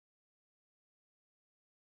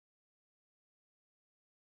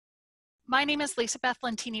My name is Lisa Beth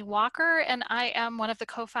Lentini Walker, and I am one of the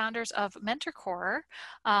co-founders of MentorCore,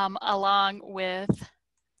 along with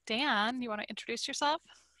Dan. You want to introduce yourself?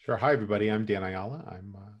 Sure. Hi, everybody. I'm Dan Ayala.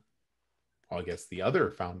 I'm, I guess, the other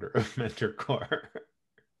founder of MentorCore.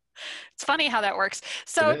 It's funny how that works. It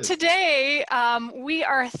So is. today we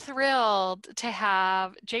are thrilled to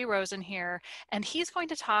have Jay Rosen here, and he's going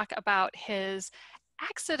to talk about his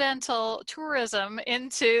accidental tourism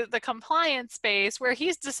into the compliance space where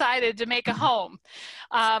he's decided to make a home.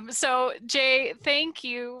 So Jay, thank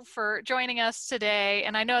you for joining us today.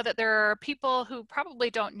 And I know that there are people who probably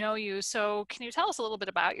don't know you. So can you tell us a little bit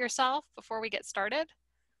about yourself before we get started?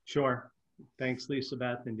 Sure. Thanks, Lisa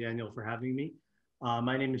Beth and Daniel, for having me.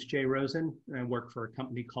 My name is Jay Rosen, and I work for a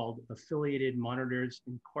company called Affiliated Monitors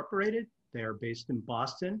Incorporated. They are based in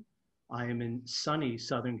Boston. I am in sunny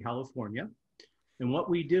Southern California. And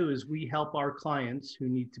what we do is we help our clients who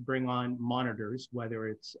need to bring on monitors, whether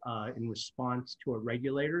it's in response to a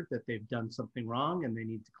regulator that they've done something wrong and they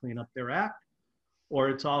need to clean up their act, or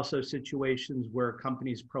it's also situations where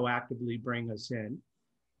companies proactively bring us in.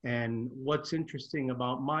 And what's interesting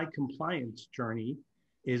about my compliance journey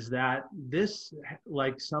is that this,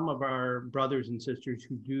 like some of our brothers and sisters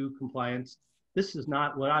who do compliance, this is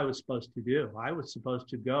not what I was supposed to do. I was supposed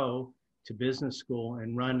to go to business school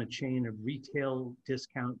and run a chain of retail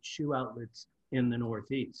discount shoe outlets in the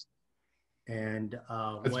Northeast. And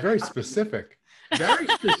It's very specific. Very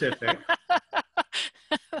specific.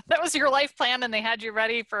 That was your life plan, and they had you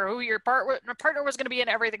ready for who your partner was going to be and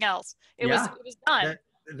everything else. It was done.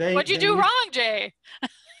 What'd you do wrong, Jay?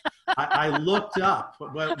 I looked up.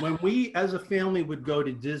 When we as a family would go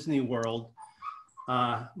to Disney World,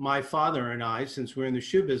 my father and I, since we're in the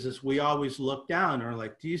shoe business, we always look down and are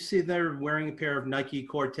like, do you see they're wearing a pair of Nike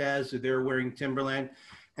Cortez or they're wearing Timberland?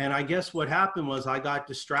 And I guess what happened was I got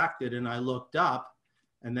distracted and I looked up,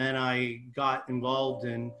 and then I got involved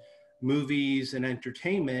in movies and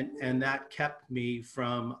entertainment, and that kept me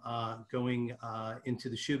from going into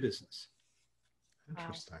the shoe business.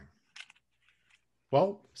 Interesting.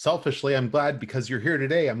 Well, selfishly, I'm glad because you're here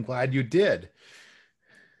today. I'm glad you did.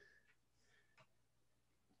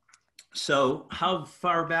 So how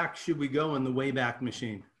far back should we go in the Wayback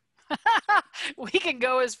Machine? We can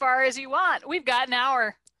go as far as you want. We've got an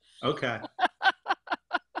hour. Okay. All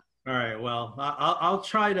right. Well, I'll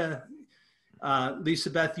try to, Lisa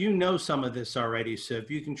Beth, you know some of this already. So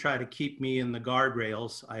if you can try to keep me in the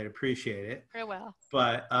guardrails, I'd appreciate it. Very well.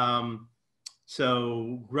 But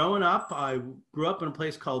so growing up, I grew up in a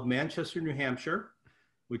place called Manchester, New Hampshire,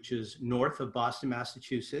 which is north of Boston,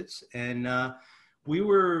 Massachusetts. And I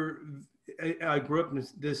grew up in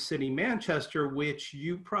this city, Manchester, which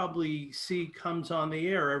you probably see comes on the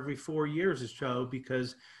air every 4 years or so,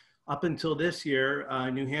 because up until this year,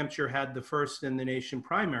 New Hampshire had the first in the nation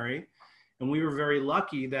primary. And we were very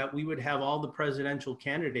lucky that we would have all the presidential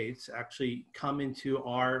candidates actually come into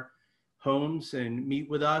our homes and meet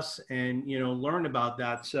with us and, you know, learn about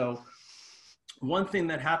that. So one thing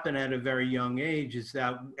that happened at a very young age is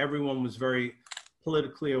that everyone was very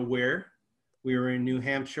politically aware. We were in New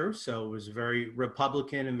Hampshire, so it was a very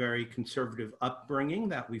Republican and very conservative upbringing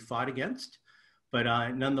that we fought against. But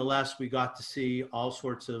nonetheless, we got to see all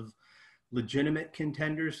sorts of legitimate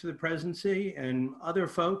contenders for the presidency and other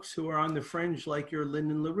folks who are on the fringe, like your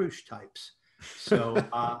Lyndon LaRouche types. So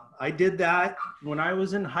I did that. When I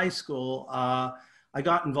was in high school, I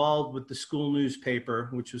got involved with the school newspaper,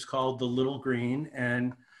 which was called The Little Green.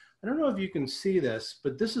 And I don't know if you can see this,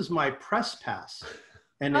 but this is my press pass.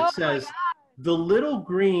 And it says, The Little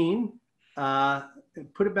Green,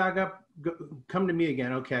 put it back up, come to me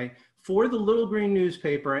again, okay. For the Little Green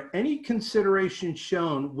newspaper, any consideration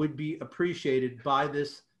shown would be appreciated by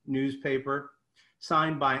this newspaper,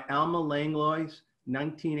 signed by Alma Langlois,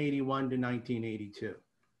 1981 to 1982.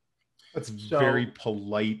 That's a very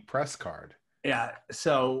polite press card. Yeah.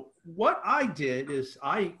 So what I did is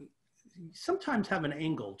I sometimes have an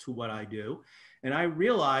angle to what I do. And I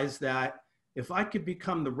realized that if I could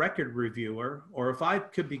become the record reviewer, or if I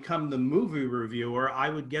could become the movie reviewer, I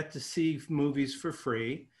would get to see movies for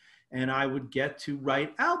free, and I would get to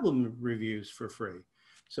write album reviews for free.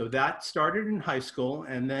 So that started in high school.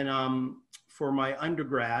 And then for my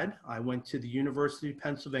undergrad, I went to the University of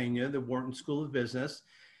Pennsylvania, the Wharton School of Business,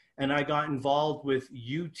 and I got involved with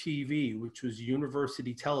UTV, which was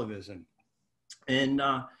University Television. And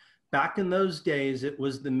back in those days, it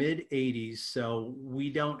was the mid 80s. So we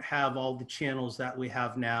don't have all the channels that we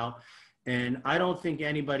have now. And I don't think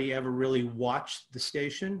anybody ever really watched the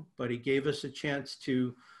station, but it gave us a chance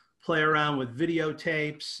to play around with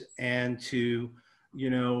videotapes and to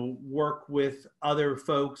work with other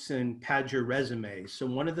folks and pad your resume. So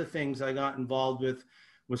one of the things I got involved with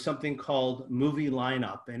was something called Movie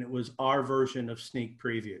Lineup, and it was our version of sneak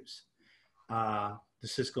previews, the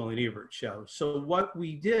Siskel and Ebert show. So what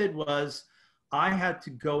we did was I had to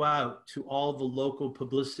go out to all the local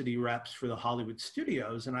publicity reps for the Hollywood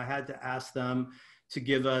studios, and I had to ask them to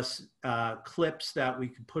give us clips that we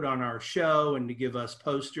could put on our show, and to give us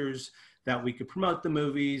posters that we could promote the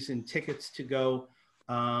movies, and tickets to go,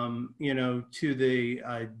 to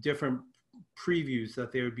the different previews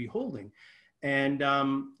that they would be holding. And,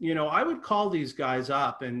 I would call these guys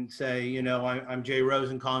up and say, I'm Jay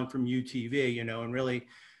Rosen calling from UTV, and really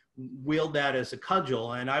wield that as a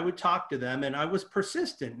cudgel. And I would talk to them, and I was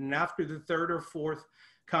persistent. And after the third or fourth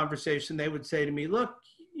conversation, they would say to me, look,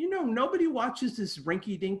 nobody watches this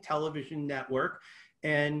rinky-dink television network.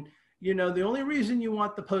 And, the only reason you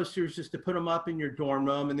want the posters is to put them up in your dorm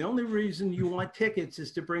room. And the only reason you want tickets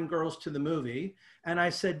is to bring girls to the movie. And I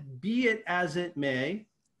said, be it as it may,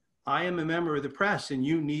 I am a member of the press, and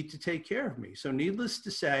you need to take care of me. So needless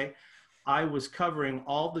to say, I was covering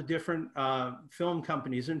all the different film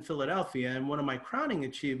companies in Philadelphia. And one of my crowning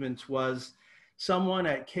achievements was someone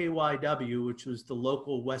at KYW, which was the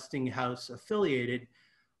local Westinghouse affiliate,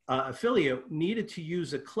 needed to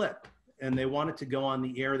use a clip, and they wanted to go on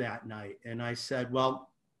the air that night. And I said,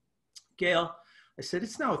 well, Gail, I said,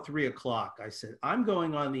 it's now 3 o'clock. I said, I'm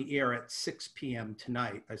going on the air at 6 p.m.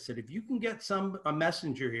 tonight. I said, if you can get a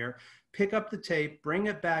messenger here, pick up the tape, bring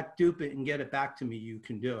it back, dupe it, and get it back to me, you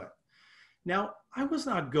can do it. Now, I was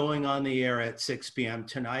not going on the air at 6 p.m.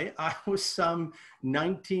 tonight. I was some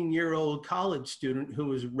 19-year-old college student who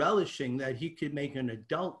was relishing that he could make an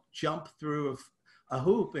adult jump through a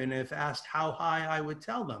hoop, and if asked how high, I would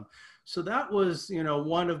tell them. So that was,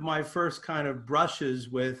 one of my first kind of brushes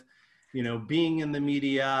with, being in the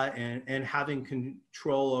media and having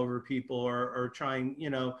control over people, or trying,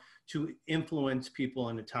 to influence people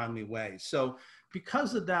in a timely way. So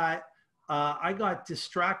because of that, I got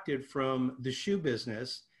distracted from the shoe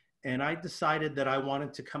business, and I decided that I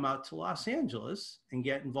wanted to come out to Los Angeles and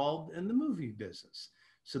get involved in the movie business.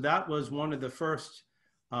 So that was one of the first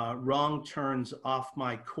wrong turns off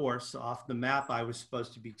my course, off the map I was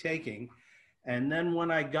supposed to be taking. And then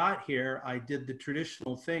when I got here, I did the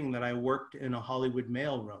traditional thing that I worked in a Hollywood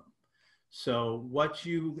mailroom. So what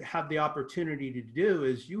you have the opportunity to do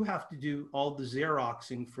is you have to do all the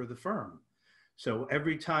Xeroxing for the firm. So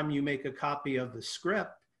every time you make a copy of the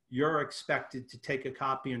script, you're expected to take a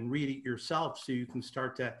copy and read it yourself, so you can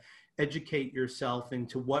start to educate yourself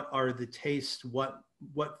into what are the tastes, what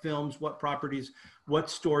films, what properties, what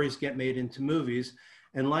stories get made into movies.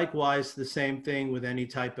 And likewise, the same thing with any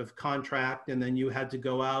type of contract. And then you had to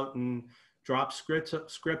go out and drop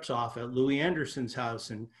scripts off at Louis Anderson's house,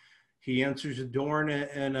 and he answers a door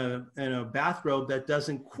in a bathrobe that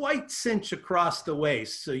doesn't quite cinch across the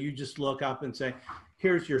waist. So you just look up and say,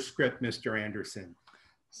 here's your script, Mr. Anderson.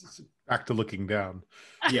 Back to looking down.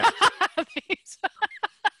 Yeah.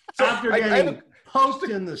 So after getting poked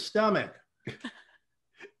in the stomach.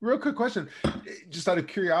 Real quick question, just out of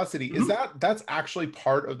curiosity, is that's actually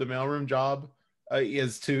part of the mailroom job?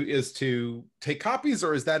 Is to take copies,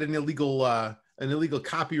 or is that an illegal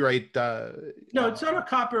copyright? No, it's not a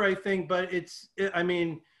copyright thing, but it's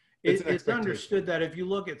understood that if you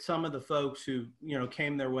look at some of the folks who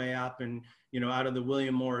came their way up and out of the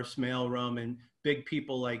William Morris mailroom, and big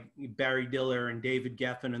people like Barry Diller and David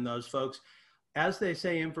Geffen and those folks, as they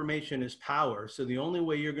say, information is power. So the only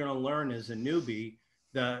way you're going to learn as a newbie,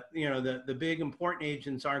 the big important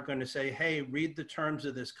agents aren't going to say, hey, read the terms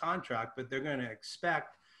of this contract, but they're going to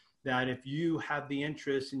expect that if you have the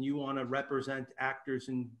interest and you want to represent actors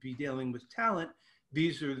and be dealing with talent,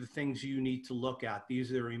 these are the things you need to look at.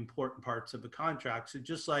 These are important parts of the contract. So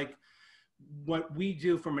just like what we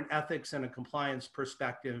do from an ethics and a compliance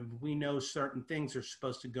perspective, we know certain things are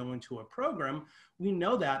supposed to go into a program. We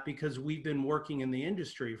know that because we've been working in the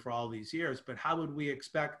industry for all these years. But how would we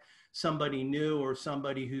expect somebody new or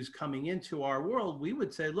somebody who's coming into our world? We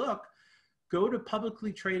would say, look, go to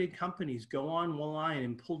publicly traded companies, go online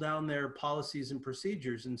and pull down their policies and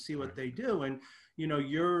procedures and see what they do. And,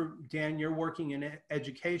 you're working in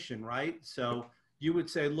education, right? So you would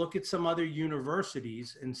say, look at some other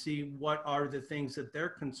universities and see what are the things that they're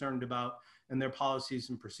concerned about and their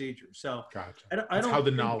policies and procedures. So gotcha. I don't how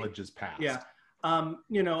the knowledge is passed. Yeah.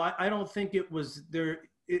 I don't think it was there.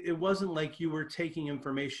 It wasn't like you were taking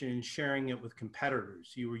information and sharing it with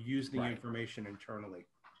competitors. You were using the information internally.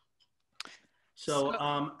 So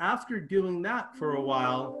after doing that for a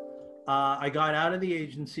while, I got out of the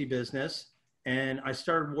agency business and I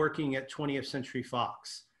started working at 20th Century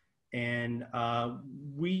Fox. And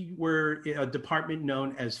we were a department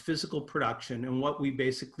known as physical production. And what we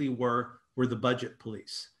basically were the budget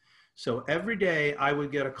police. So every day I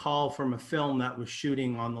would get a call from a film that was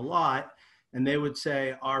shooting on the lot, and they would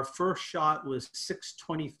say, our first shot was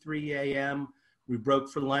 6:23 a.m. We broke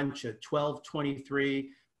for lunch at 12:23.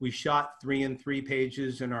 We shot 3 and 3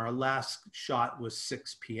 pages, and our last shot was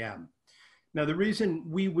 6 p.m. Now, the reason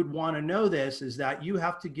we would want to know this is that you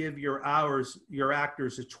have to give your actors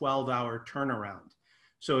a 12-hour turnaround.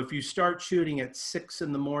 So if you start shooting at 6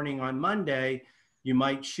 in the morning on Monday, you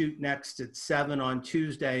might shoot next at 7 on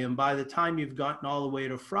Tuesday. And by the time you've gotten all the way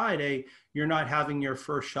to Friday, you're not having your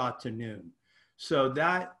first shot to noon. So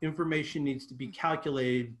that information needs to be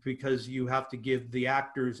calculated because you have to give the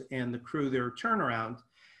actors and the crew their turnaround.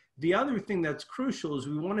 The other thing that's crucial is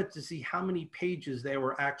we wanted to see how many pages they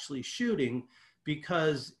were actually shooting,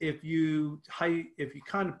 because if you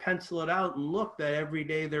kind of pencil it out and look that every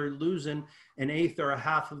day they're losing an eighth or a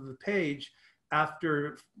half of a page,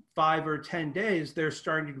 after 5 or 10 days, they're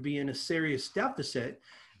starting to be in a serious deficit.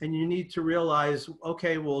 And you need to realize,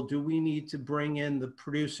 okay, well, do we need to bring in the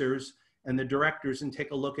producers and the directors and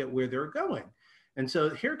take a look at where they're going? And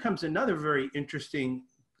so here comes another very interesting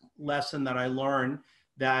lesson that I learned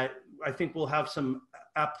that I think will have some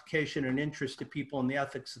application and interest to people in the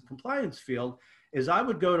ethics and compliance field, is I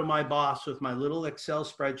would go to my boss with my little Excel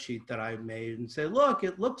spreadsheet that I made and say, look,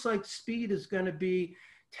 it looks like speed is going to be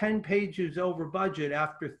 10 pages over budget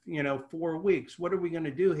after 4 weeks. What are we going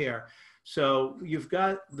to do here? So you've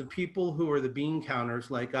got the people who are the bean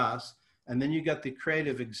counters like us, and then you got the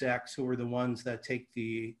creative execs who are the ones that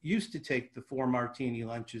used to take the 4 martini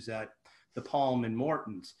lunches at the Palm and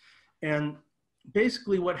Morton's. And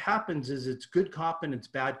basically what happens is it's good cop and it's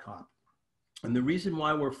bad cop. And the reason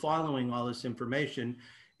why we're following all this information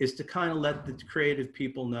is to kind of let the creative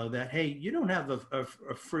people know that, hey, you don't have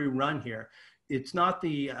a free run here. It's not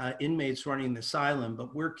the inmates running the asylum,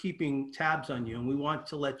 but we're keeping tabs on you, and we want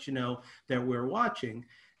to let you know that we're watching.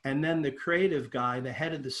 And then the creative guy, the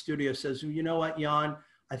head of the studio, says, well, you know what, Jan,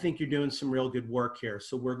 I think you're doing some real good work here.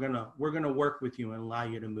 So we're gonna work with you and allow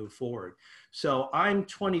you to move forward. So I'm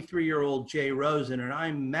 23-year-old Jay Rosen, and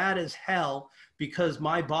I'm mad as hell because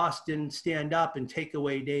my boss didn't stand up and take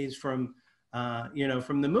away days from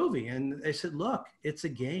the movie. And they said, look, it's a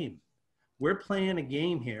game. We're playing a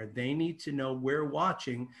game here. They need to know we're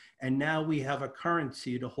watching, and now we have a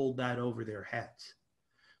currency to hold that over their heads.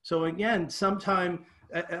 So again, sometime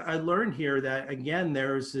I learned here that, again,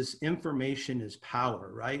 there's this information is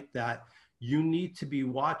power, right? That you need to be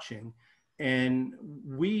watching. And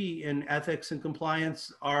we in ethics and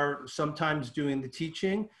compliance are sometimes doing the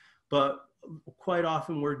teaching, but quite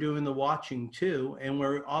often we're doing the watching too. And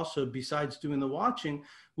we're also, besides doing the watching,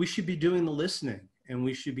 we should be doing the listening. And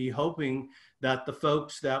we should be hoping that the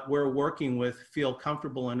folks that we're working with feel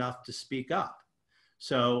comfortable enough to speak up.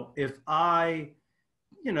 So if I,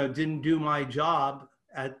 didn't do my job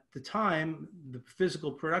at the time, the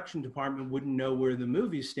physical production department wouldn't know where the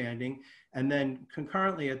movie's standing. And then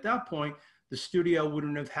concurrently at that point, the studio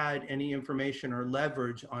wouldn't have had any information or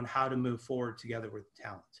leverage on how to move forward together with the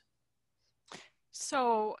talent.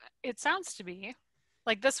 So it sounds to me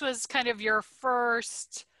like this was kind of your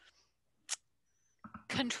first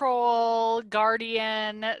control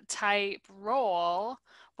guardian type role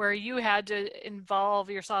where you had to involve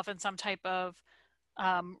yourself in some type of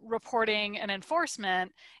reporting and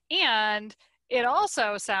enforcement. And it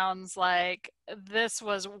also sounds like this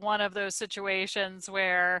was one of those situations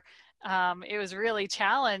where it was really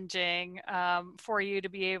challenging for you to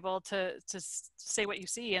be able to say what you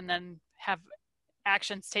see and then have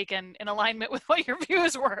actions taken in alignment with what your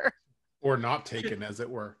views were. Or not taken, as it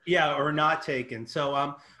were. Yeah, or not taken.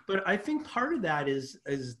 So, but I think part of that is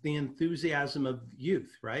the enthusiasm of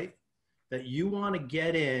youth, right? That you want to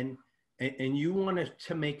get in and you want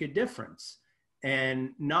to make a difference.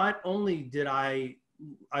 And not only did I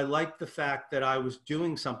liked the fact that I was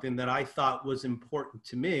doing something that I thought was important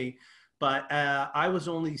to me, but I was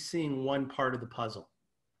only seeing one part of the puzzle.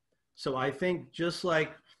 So I think just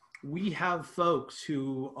like we have folks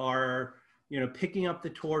who are picking up the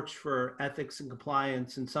torch for ethics and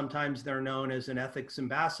compliance, and sometimes they're known as an ethics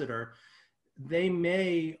ambassador, they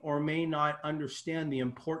may or may not understand the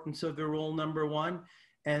importance of their role, number one,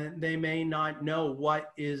 and they may not know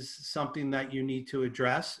what is something that you need to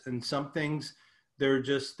address. And some things, they're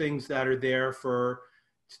just things that are there to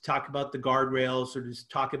talk about the guardrails or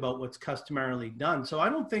just talk about what's customarily done. So I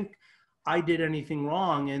don't think I did anything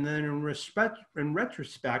wrong. And then in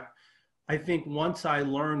retrospect, I think once I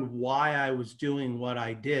learned why I was doing what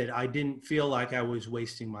I did, I didn't feel like I was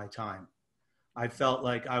wasting my time. I felt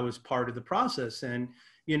like I was part of the process. And,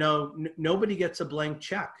 you know, nobody gets a blank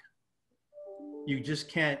check. You just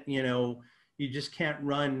can't, you know, you just can't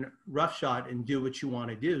run roughshod and do what you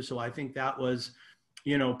want to do. So I think that was,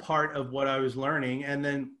 you know, part of what I was learning. And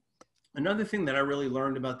then another thing that I really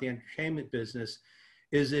learned about the entertainment business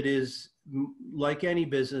is it is, like any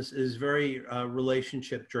business, is very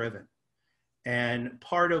relationship driven. And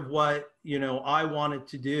part of what, you know, I wanted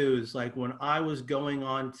to do is, like, when I was going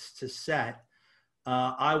on to set,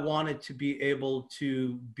 I wanted to be able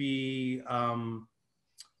to be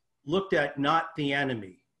looked at not the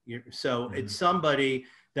enemy. So it's somebody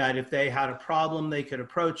that if they had a problem, they could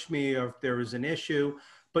approach me, or if there was an issue.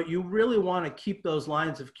 But you really want to keep those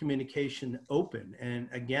lines of communication open. And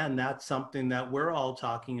again, that's something that we're all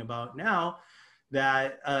talking about now,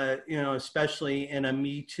 that, you know, especially in a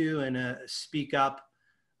Me Too and a Speak Up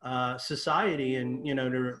society. And, you know,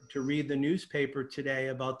 to read the newspaper today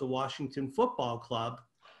about the Washington Football Club,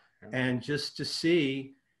 and just to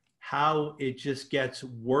see how it just gets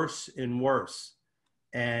worse and worse.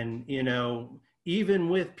 And, you know, even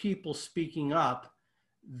with people speaking up,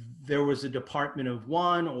 there was a Department of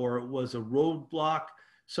One, or it was a roadblock.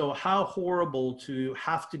 So how horrible to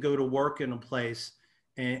have to go to work in a place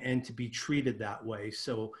and to be treated that way.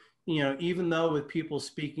 So, you know, even though with people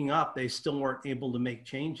speaking up, they still weren't able to make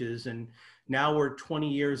changes. And now we're 20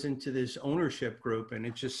 years into this ownership group, and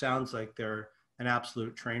it just sounds like they're an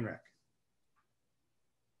absolute train wreck.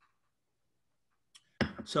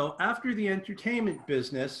 So after the entertainment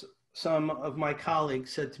business, some of my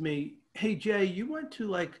colleagues said to me, "Hey, Jay, you went to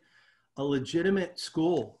like a legitimate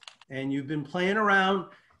school and you've been playing around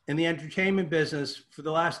in the entertainment business for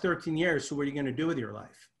the last 13 years. So what are you going to do with your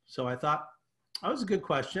life?" So I thought, that was a good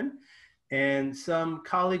question. And some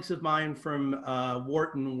colleagues of mine from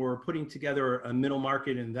Wharton were putting together a middle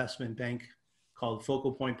market investment bank called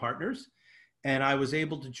Focal Point Partners. And I was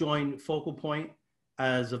able to join Focal Point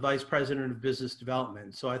as a vice president of business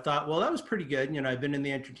development. So I thought, well, that was pretty good. You know, I've been in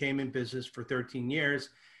the entertainment business for 13 years,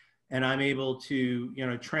 and I'm able to, you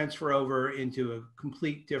know, transfer over into a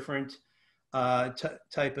complete different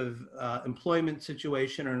type of employment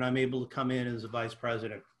situation, and I'm able to come in as a vice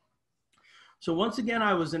president. So once again,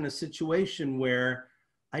 I was in a situation where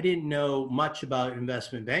I didn't know much about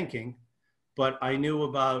investment banking, but I knew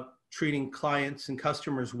about treating clients and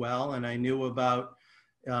customers well, and I knew about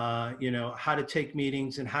you know, how to take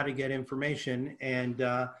meetings and how to get information. And,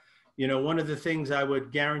 you know, one of the things I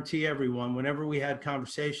would guarantee everyone, whenever we had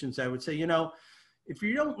conversations, I would say, you know, if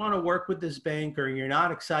you don't want to work with this bank, or you're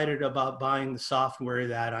not excited about buying the software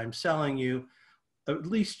that I'm selling you, at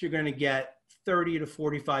least you're going to get 30 to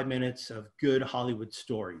 45 minutes of good Hollywood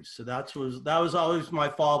stories. So that was always my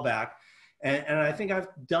fallback. And I think I've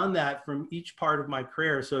done that from each part of my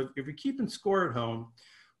career. So if you're keeping score at home,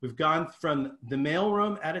 we've gone from the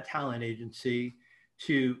mailroom at a talent agency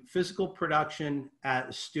to physical production at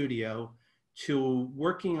a studio to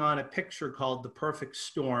working on a picture called The Perfect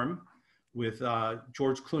Storm with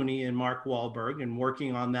George Clooney and Mark Wahlberg, and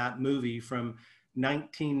working on that movie from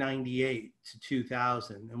 1998 to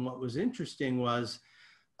 2000. And what was interesting was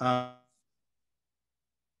oh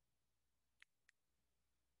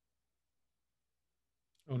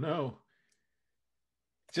no.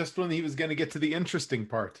 Just when he was going to get to the interesting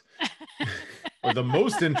part, or the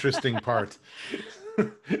most interesting part.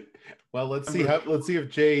 Well, let's see if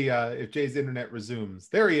Jay's internet resumes.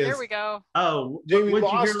 There he is. There we go. Oh, Jay, we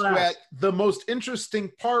lost you at the most interesting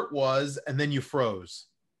part was, and then you froze.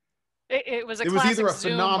 It was either a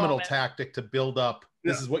Zoom phenomenal moment. tactic to build up.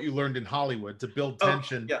 Yeah. This is what you learned in Hollywood, to build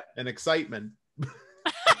tension and excitement.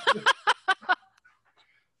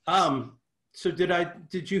 So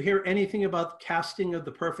did you hear anything about the casting of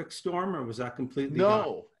The Perfect Storm, or was that completely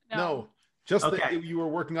gone? No. Just that you were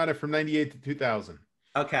working on it from 98 to 2000.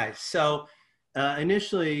 Okay. So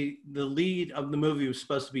initially the lead of the movie was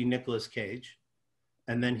supposed to be Nicolas Cage,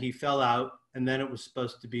 and then he fell out, and then it was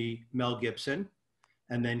supposed to be Mel Gibson,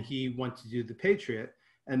 and then he went to do The Patriot.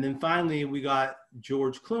 And then finally we got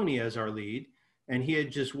George Clooney as our lead, and he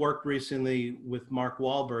had just worked recently with Mark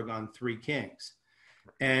Wahlberg on Three Kings.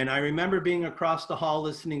 And I remember being across the hall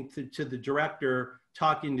listening to the director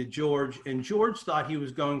talking to George, and George thought he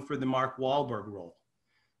was going for the Mark Wahlberg role.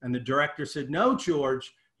 And the director said, "No,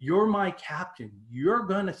 George, you're my captain. You're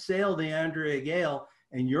going to sail the Andrea Gale,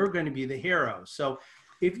 and you're going to be the hero." So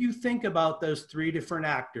if you think about those three different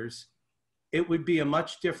actors, it would be a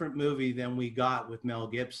much different movie than we got with Mel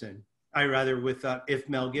Gibson. If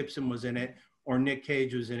Mel Gibson was in it, or Nick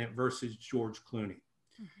Cage was in it, versus George Clooney.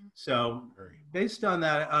 Mm-hmm. So based on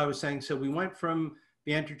that, I was saying, so we went from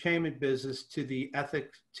the entertainment business to the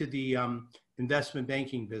investment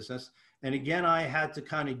banking business. And again, I had to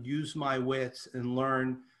kind of use my wits and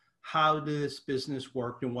learn how this business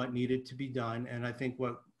worked and what needed to be done. And I think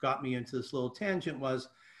what got me into this little tangent was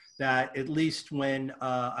that at least when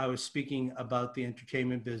I was speaking about the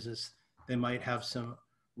entertainment business, they might have some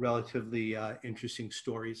relatively interesting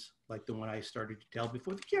stories like the one I started to tell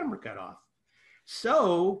before the camera cut off.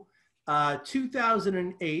 So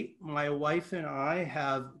 2008, my wife and I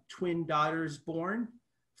have twin daughters born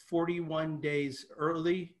 41 days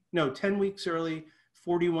early, no, 10 weeks early,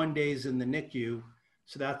 41 days in the NICU.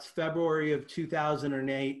 So that's February of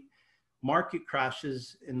 2008. Market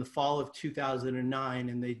crashes in the fall of 2009,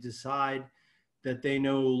 and they decide that they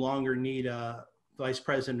no longer need a vice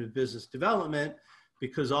president of business development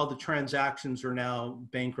because all the transactions are now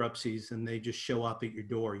bankruptcies and they just show up at your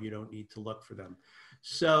door. You don't need to look for them.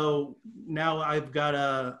 So now I've got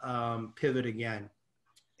to pivot again.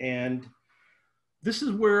 And this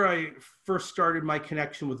is where I first started my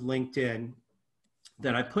connection with LinkedIn.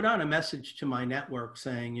 That I put out a message to my network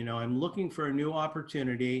saying, you know, I'm looking for a new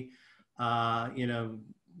opportunity, you know,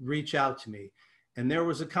 reach out to me. And there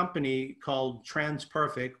was a company called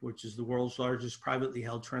TransPerfect, which is the world's largest privately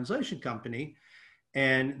held translation company.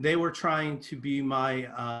 And they were trying to be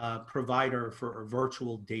my provider for a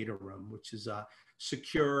virtual data room, which is a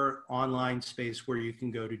secure online space where you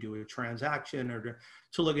can go to do a transaction or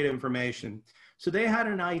to look at information. So they had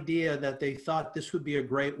an idea that they thought this would be a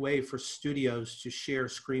great way for studios to share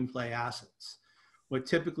screenplay assets. What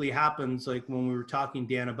typically happens, like when we were talking,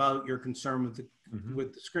 Dan, about your concern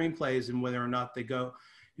with the screenplays and whether or not they go,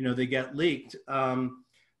 you know, they get leaked.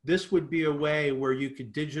 This would be a way where you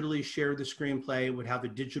could digitally share the screenplay, it would have a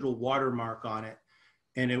digital watermark on it,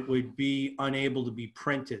 and it would be unable to be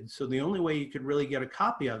printed. So the only way you could really get a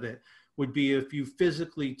copy of it would be if you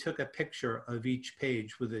physically took a picture of each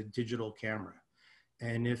page with a digital camera.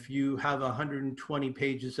 And if you have 120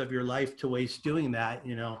 pages of your life to waste doing that,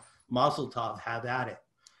 you know, Mazel Tov, have at it.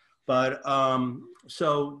 But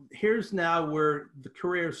so here's now where the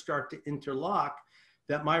careers start to interlock,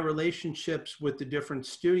 that my relationships with the different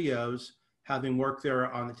studios, having worked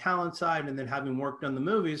there on the talent side and then having worked on the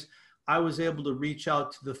movies, I was able to reach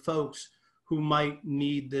out to the folks who might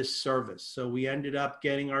need this service. So we ended up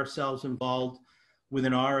getting ourselves involved with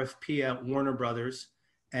an RFP at Warner Brothers.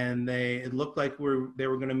 And it looked like they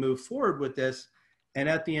were going to move forward with this. And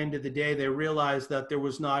at the end of the day, they realized that there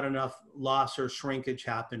was not enough loss or shrinkage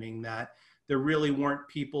happening, that there really weren't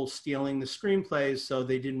people stealing the screenplays, so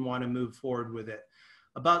they didn't want to move forward with it.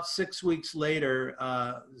 About 6 weeks later,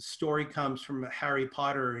 the story comes from Harry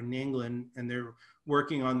Potter in England, and they're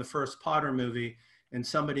working on the first Potter movie, and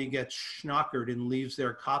somebody gets schnockered and leaves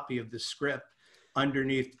their copy of the script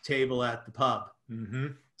underneath the table at the pub. Mm-hmm.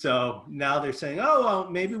 So now they're saying, oh, well,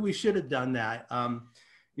 maybe we should have done that.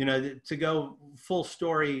 You know, to go full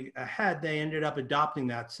story ahead, they ended up adopting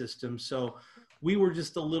that system. So we were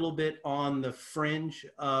just a little bit on the fringe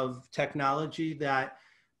of technology that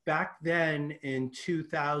back then in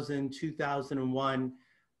 2000, 2001,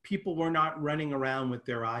 people were not running around with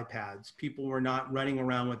their iPads. People were not running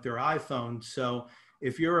around with their iPhones. So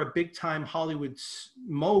if you're a big time Hollywood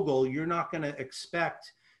mogul, you're not going to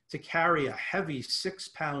expect to carry a heavy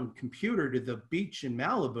 6-pound computer to the beach in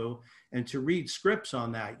Malibu and to read scripts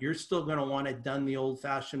on that. You're still going to want it done the old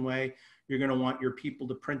fashioned way. You're going to want your people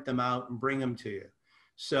to print them out and bring them to you.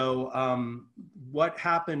 So what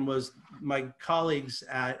happened was my colleagues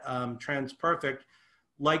at TransPerfect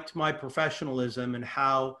liked my professionalism and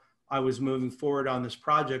how I was moving forward on this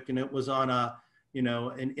project. And it was on a, you know,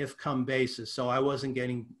 an if-come basis. So I wasn't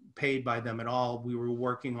getting paid by them at all. We were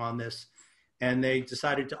working on this. And they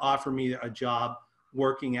decided to offer me a job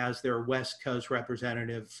working as their West Coast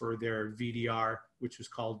representative for their VDR, which was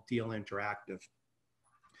called Deal Interactive.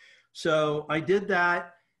 So I did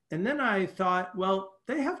that. And then I thought, well,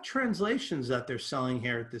 they have translations that they're selling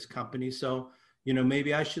here at this company. So, you know,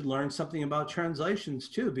 maybe I should learn something about translations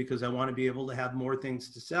too, because I want to be able to have more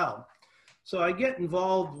things to sell. So I get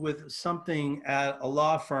involved with something at a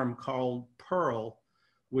law firm called Pearl,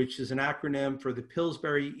 which is an acronym for the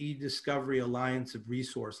Pillsbury E-Discovery Alliance of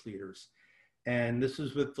Resource Leaders. And this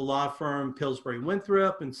is with the law firm Pillsbury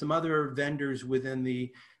Winthrop and some other vendors within the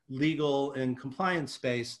legal and compliance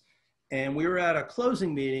space. And we were at a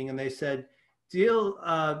closing meeting and they said,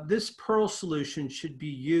 this Pearl solution should be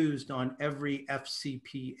used on every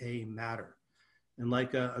FCPA matter. And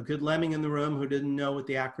like a good lemming in the room who didn't know what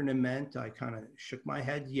the acronym meant, I kind of shook my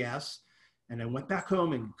head yes. And I went back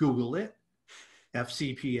home and Googled it.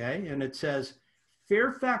 FCPA, and it says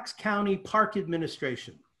Fairfax County Park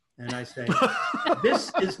Administration. And I say,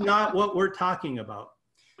 this is not what we're talking about.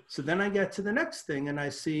 So then I get to the next thing and I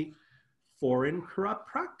see Foreign Corrupt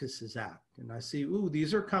Practices Act. And I see, ooh,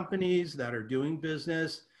 these are companies that are doing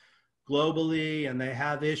business globally and they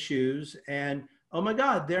have issues. And oh my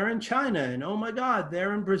God, they're in China. And oh my God,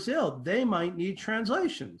 they're in Brazil. They might need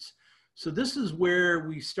translations. So this is where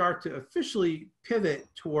we start to officially pivot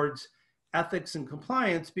towards ethics and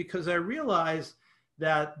compliance, because I realized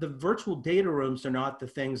that the virtual data rooms are not the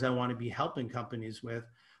things I want to be helping companies with,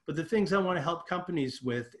 but the things I want to help companies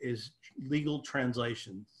with is legal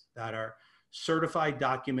translations that are certified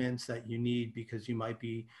documents that you need because you might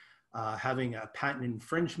be having a patent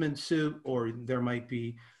infringement suit, or there might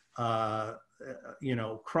be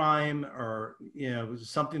crime, or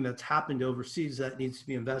something that's happened overseas that needs to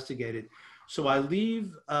be investigated. So I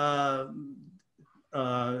leave the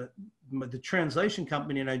translation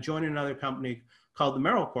company and I joined another company called the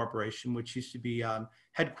Merrill Corporation, which used to be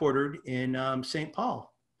headquartered in St.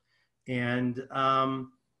 Paul. And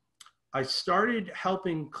I started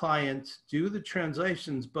helping clients do the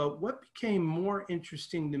translations, but what became more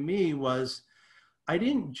interesting to me was I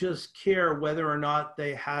didn't just care whether or not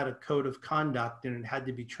they had a code of conduct and it had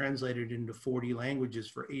to be translated into 40 languages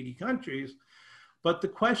for 80 countries, but the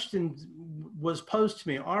question was posed to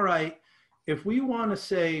me, all right, if we want to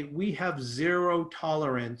say we have zero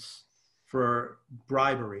tolerance for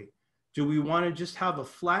bribery, do we want to just have a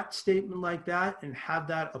flat statement like that and have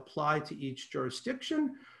that apply to each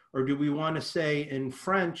jurisdiction? Or do we want to say in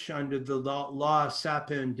French under the law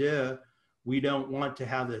Sapin 2, we don't want to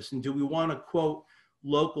have this? And do we want to quote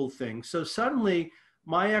local things? So suddenly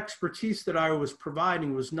my expertise that I was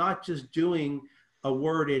providing was not just doing a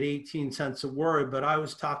word at 18 cents a word, but I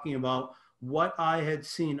was talking about what I had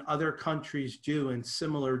seen other countries do in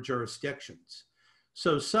similar jurisdictions.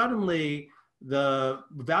 So suddenly the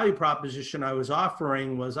value proposition I was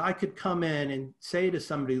offering was I could come in and say to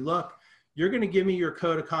somebody, look, you're going to give me your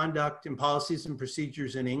code of conduct and policies and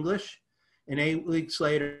procedures in English, and 8 weeks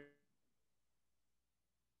later,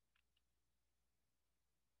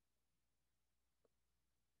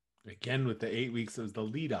 Again, with the 8 weeks, it was the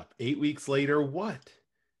lead up. 8 weeks later, what?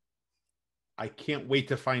 I can't wait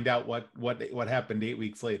to find out what happened 8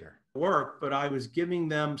 weeks later. Work, but I was giving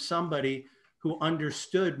them somebody who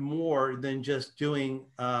understood more than just doing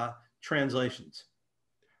translations.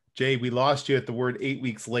 Jay, we lost you at the word 8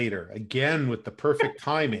 weeks later. Again, with the perfect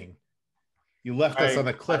timing. You left us on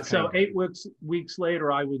a cliffhanger. So 8 weeks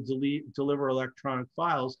later, I would deliver electronic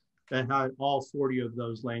files that had all 40 of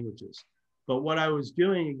those languages. But what I was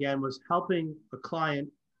doing again was helping a client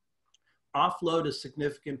offload a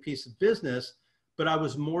significant piece of business, but I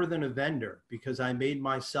was more than a vendor because I made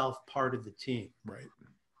myself part of the team. Right.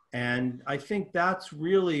 And I think that's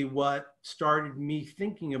really what started me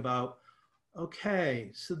thinking about,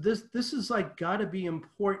 okay, so this is like gotta be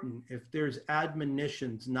important if there's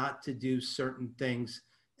admonitions not to do certain things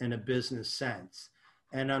in a business sense.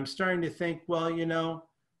 And I'm starting to think, well,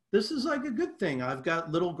 this is like a good thing. I've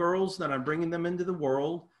got little girls that I'm bringing them into the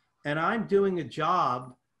world, and I'm doing a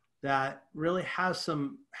job that really has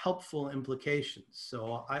some helpful implications.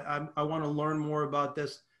 So I want to learn more about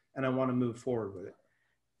this, and I want to move forward with it.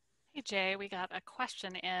 Hey Jay, we got a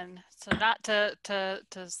question in, so not to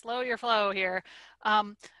slow your flow here,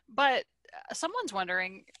 but someone's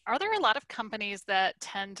wondering, are there a lot of companies that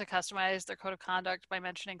tend to customize their code of conduct by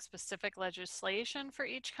mentioning specific legislation for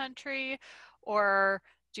each country, or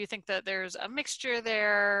do you think that there's a mixture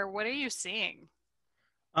there? What are you seeing?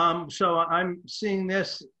 So I'm seeing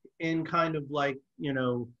this in kind of like,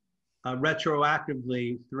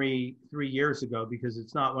 retroactively three years ago, because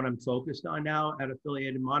it's not what I'm focused on now at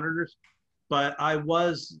Affiliated Monitors. But I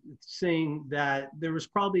was seeing that there was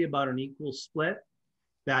probably about an equal split,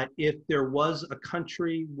 that if there was a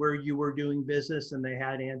country where you were doing business and they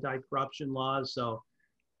had anti-corruption laws, so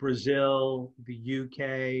Brazil, the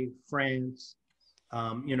UK, France,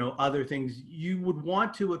 other things, you would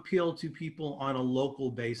want to appeal to people on a local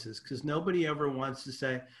basis, because nobody ever wants to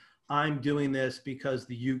say, I'm doing this because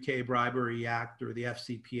the UK Bribery Act or the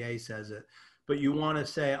FCPA says it. But you want to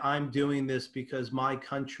say, I'm doing this because my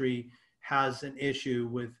country has an issue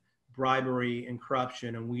with bribery and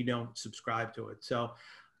corruption and we don't subscribe to it. So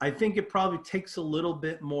I think it probably takes a little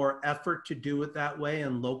bit more effort to do it that way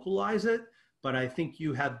and localize it. But I think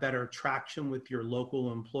you have better traction with your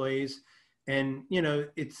local employees. And,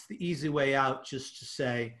 it's the easy way out just to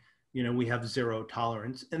say, we have zero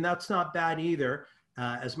tolerance. And that's not bad either.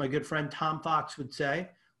 As my good friend Tom Fox would say,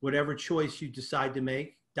 whatever choice you decide to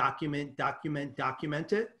make, document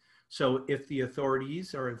it. So if the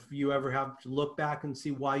authorities, or if you ever have to look back and see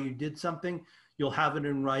why you did something, you'll have it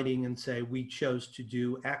in writing and say, we chose to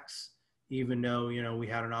do X, even though, we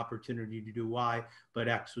had an opportunity to do Y, but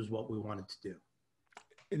X was what we wanted to do.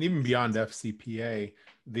 And even beyond FCPA,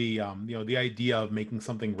 the idea of making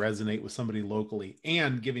something resonate with somebody locally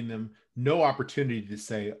and giving them no opportunity to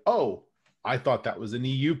say, oh, I thought that was an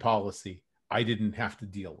EU policy, I didn't have to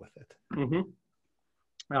deal with it. Mm-hmm.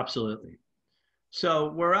 Absolutely.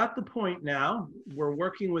 So we're at the point now, we're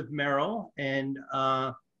working with Merrill, and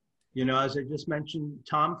as I just mentioned,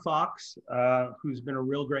 Tom Fox, who's been a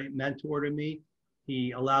real great mentor to me,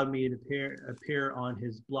 he allowed me to appear on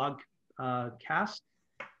his blog cast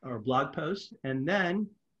or blog post. And then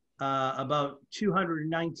about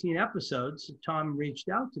 219 episodes, Tom reached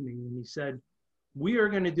out to me and he said, we are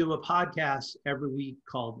going to do a podcast every week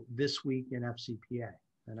called This Week in FCPA.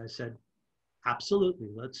 And I said, absolutely,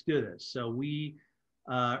 let's do this. So we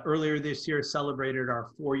earlier this year celebrated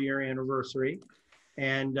our 4-year anniversary.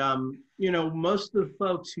 And, most of the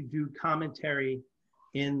folks who do commentary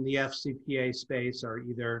in the FCPA space are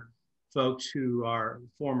either folks who are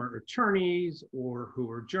former attorneys or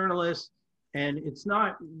who are journalists. And it's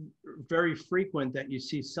not very frequent that you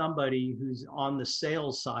see somebody who's on the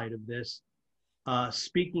sales side of this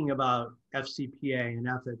speaking about FCPA and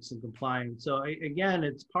ethics and compliance. So again,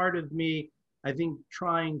 it's part of me, I think,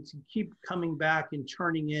 trying to keep coming back and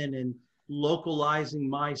turning in and localizing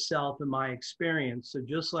myself and my experience. So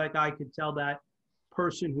just like I could tell that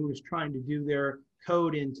person who was trying to do their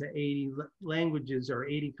code into 80 languages or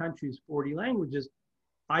 80 countries, 40 languages,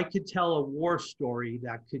 I could tell a war story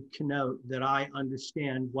that could connote that I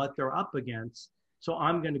understand what they're up against. So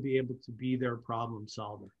I'm going to be able to be their problem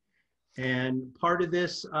solver. And part of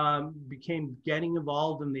this became getting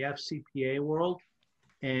involved in the FCPA world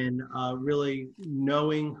and really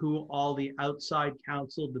knowing who all the outside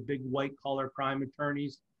counsel, the big white collar crime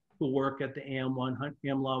attorneys who work at the AM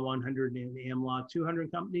Law 100 and the AM Law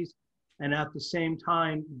 200 companies. And at the same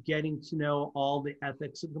time, getting to know all the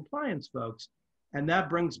ethics and compliance folks. And that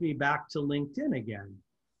brings me back to LinkedIn again.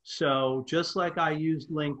 So just like I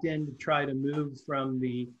used LinkedIn to try to move from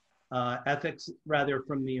the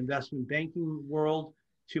from the investment banking world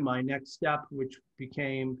to my next step, which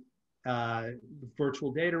became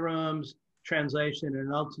virtual data rooms, translation,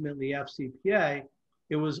 and ultimately FCPA,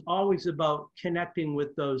 it was always about connecting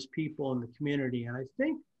with those people in the community. And I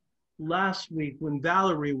think last week when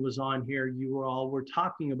Valerie was on here, you all were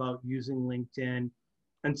talking about using LinkedIn,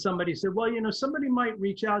 and somebody said, well, somebody might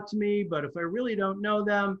reach out to me, but if I really don't know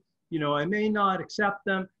them, I may not accept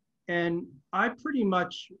them. And I pretty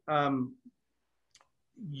much, I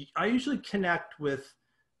usually connect with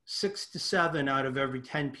 6 to 7 out of every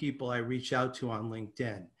 10 people I reach out to on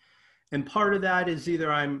LinkedIn. And part of that is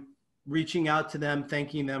either I'm reaching out to them,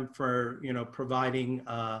 thanking them for, providing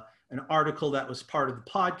an article that was part of the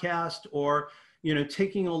podcast, or,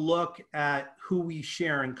 taking a look at who we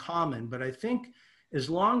share in common. But I think as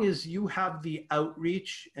long as you have the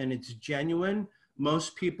outreach and it's genuine,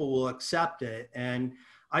 most people will accept it. And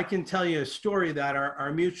I can tell you a story that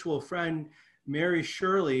our mutual friend, Mary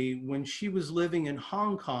Shirley, when she was living in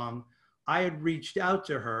Hong Kong, I had reached out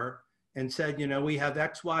to her and said, we have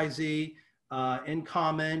XYZ in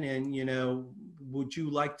common, and, would you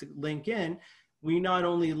like to link in? We not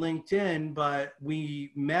only linked in, but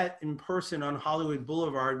we met in person on Hollywood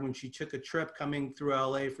Boulevard when she took a trip coming through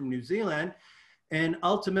LA from New Zealand. And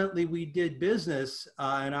ultimately we did business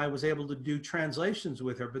and I was able to do translations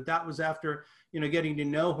with her, but that was after, getting to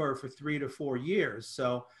know her for 3 to 4 years.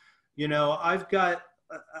 So, I've got,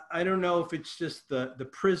 I don't know if it's just the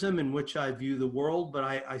prism in which I view the world, but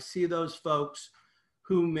I see those folks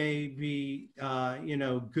who may be,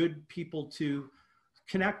 good people to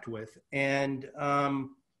connect with. And,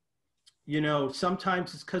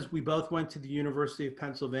 sometimes it's because we both went to the University of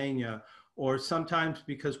Pennsylvania, or sometimes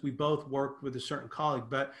because we both worked with a certain colleague.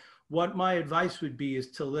 But what my advice would be is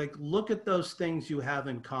to look at those things you have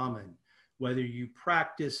in common, whether you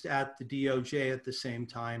practiced at the DOJ at the same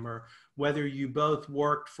time, or whether you both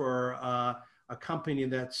worked for a company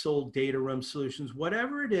that sold data room solutions,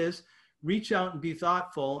 whatever it is, reach out and be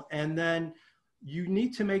thoughtful. And then you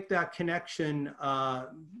need to make that connection.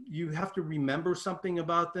 You have to remember something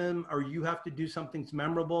about them, or you have to do something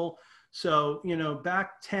memorable. So,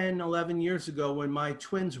 back 10, 11 years ago when my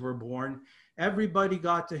twins were born, everybody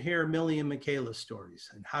got to hear Millie and Michaela's stories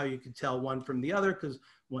and how you could tell one from the other because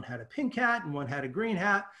one had a pink hat and one had a green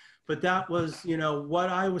hat. But that was, what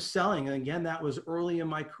I was selling. And again, that was early in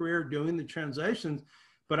my career doing the translations,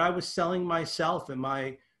 but I was selling myself and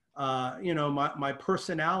my, my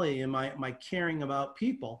personality and my caring about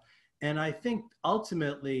people. And I think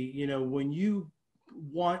ultimately, when you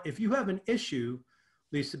if you have an issue,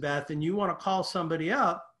 Lisa Beth, and you want to call somebody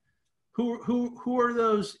up, who are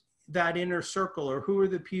those, that inner circle, or who are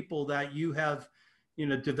the people that you have,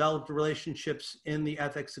 developed relationships in the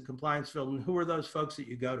ethics and compliance field, and who are those folks that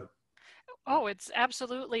you go to? Oh, it's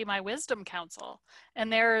absolutely my wisdom council.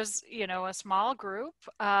 And there's, a small group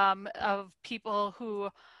of people who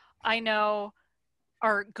I know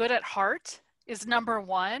are good at heart is number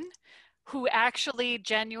one, who actually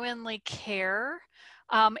genuinely care,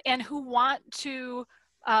 and who want to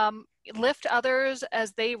lift others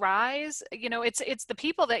as they rise. It's the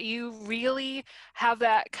people that you really have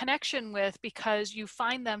that connection with because you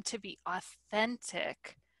find them to be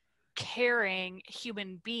authentic, caring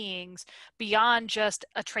human beings beyond just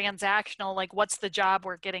a transactional, like, what's the job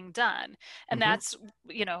we're getting done. And Mm-hmm.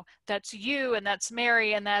 that's you, and that's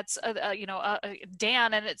Mary, and that's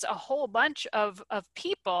Dan, and it's a whole bunch of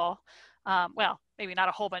people. Well, maybe not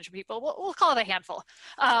a whole bunch of people, we'll call it a handful.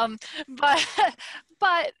 But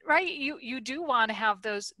but right, you do want to have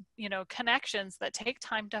those connections that take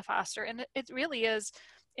time to foster, and it really is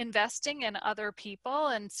investing in other people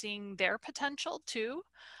and seeing their potential too,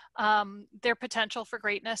 their potential for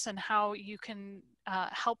greatness, and how you can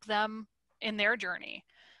help them in their journey.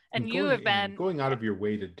 And you have been going out of your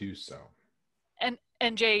way to do so.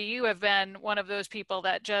 And Jay, you have been one of those people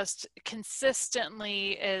that just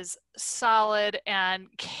consistently is solid and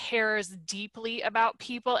cares deeply about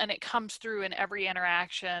people, and it comes through in every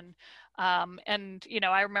interaction. And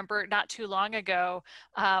I remember not too long ago,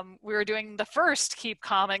 we were doing the first Keep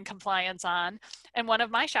Calm and Compliance on, and one of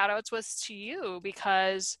my shout outs was to you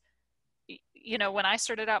because when I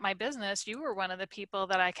started out my business, you were one of the people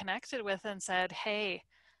that I connected with and said, hey,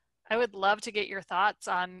 I would love to get your thoughts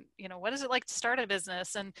on, what is it like to start a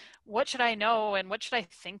business, and what should I know and what should I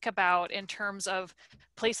think about in terms of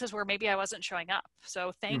places where maybe I wasn't showing up.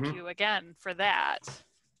 So thank Mm-hmm. you again for that.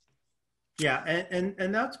 Yeah.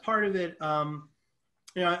 And that's part of it.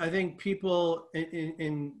 I think people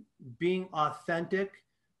in being authentic,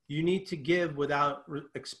 you need to give without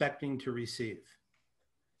expecting to receive.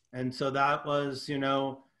 And so that was,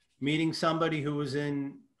 meeting somebody who was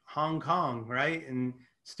in Hong Kong, right? And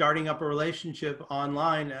starting up a relationship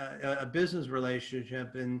online, a business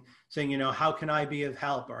relationship, and saying, how can I be of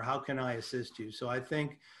help, or how can I assist you? So I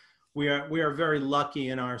think we are very lucky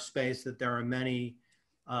in our space that there are many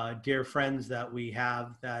dear friends that we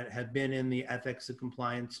have that have been in the ethics and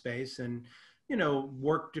compliance space, and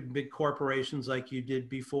worked in big corporations like you did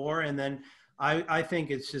before. And then I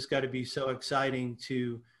think it's just got to be so exciting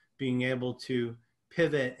to being able to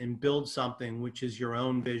pivot and build something which is your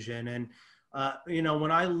own vision. And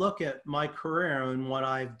when I look at my career and what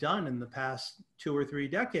I've done in the past 2 or 3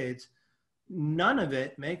 decades, none of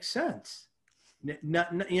it makes sense.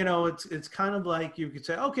 It's kind of like you could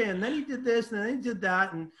say, okay, and then he did this, and then he did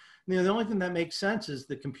that, and the only thing that makes sense is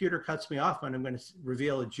the computer cuts me off when I'm going to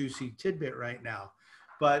reveal a juicy tidbit right now.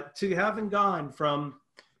 But to having gone from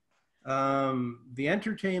the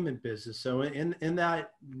entertainment business, so in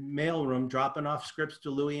that mailroom, dropping off scripts to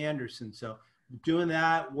Louis Anderson, so doing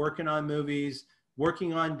that, working on movies,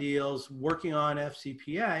 working on deals, working on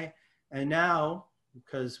FCPA, and now,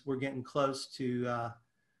 because we're getting close to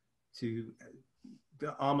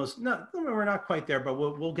almost, no, we're not quite there, but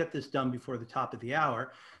we'll get this done before the top of the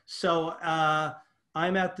hour. So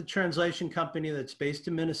I'm at the translation company that's based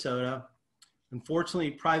in Minnesota.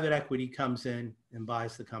 Unfortunately, private equity comes in and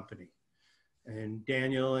buys the company. And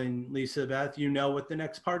Daniel and Lisa Beth, what the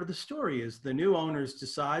next part of the story is. The new owners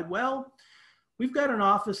decide, well, we've got an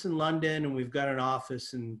office in London and we've got an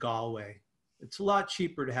office in Galway. It's a lot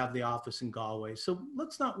cheaper to have the office in Galway. So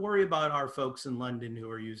let's not worry about our folks in London who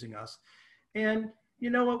are using us. And you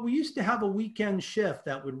know what? We used to have a weekend shift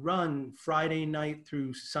that would run Friday night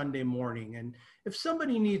through Sunday morning. And if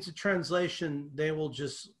somebody needs a translation, they will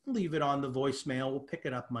just leave it on the voicemail. We'll pick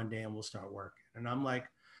it up Monday and we'll start working. And I'm like,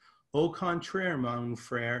 au contraire, mon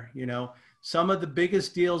frère. Some of the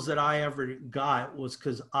biggest deals that I ever got was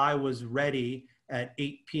because I was ready at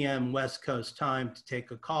 8 p.m. West Coast time to take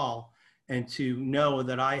a call and to know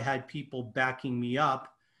that I had people backing me up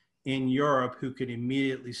in Europe who could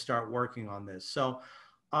immediately start working on this. So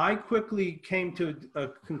I quickly came to a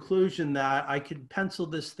conclusion that I could pencil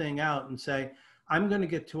this thing out and say, I'm going to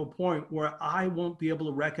get to a point where I won't be able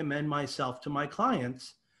to recommend myself to my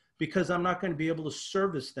clients because I'm not going to be able to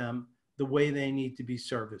service them the way they need to be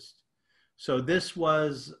serviced. So this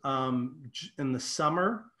was in the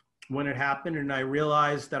summer when it happened, and I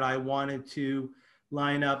realized that I wanted to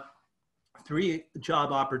line up 3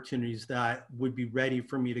 job opportunities that would be ready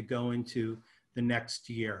for me to go into the next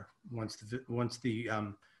year once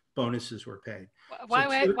the bonuses were paid.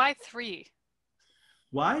 Why 3?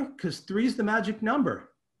 Why? Because 3 is the magic number.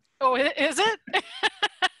 Oh, is it?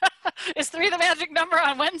 Is 3 the magic number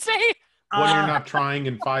on Wednesday? One you're not trying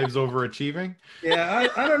and five's overachieving? Yeah,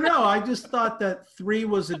 I don't know. I just thought that 3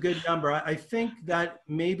 was a good number. I think that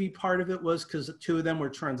maybe part of it was because 2 of them were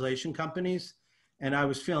translation companies, and I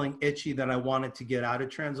was feeling itchy that I wanted to get out of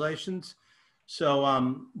translations.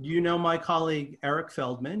 So, you know, my colleague Eric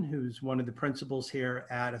Feldman, who's one of the principals here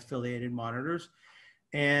at Affiliated Monitors,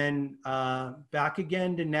 and back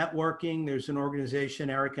again to networking. There's an organization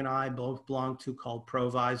Eric and I both belong to called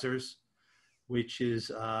Provisors, which is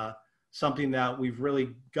something that we've really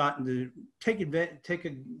gotten to take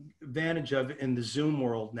advantage of in the Zoom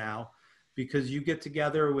world now, because you get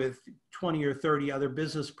together with 20 or 30 other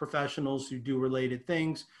business professionals who do related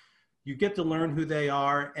things. You get to learn who they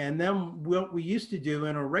are. And then what we used to do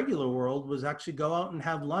in a regular world was actually go out and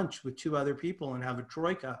have lunch with 2 other people and have a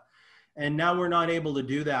troika. And now we're not able to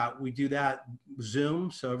do that. We do that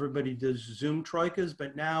Zoom. So everybody does Zoom troikas,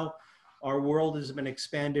 but now our world has been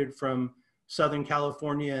expanded from Southern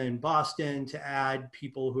California and Boston to add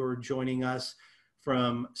people who are joining us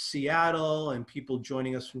from Seattle and people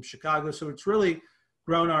joining us from Chicago. So it's really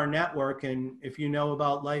grown our network. And if you know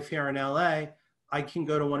about life here in LA, I can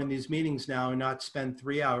go to one of these meetings now and not spend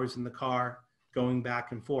 3 hours in the car going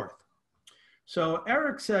back and forth. So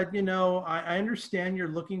Eric said, you know, I understand you're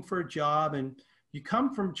looking for a job and you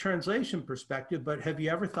come from a translation perspective, but have you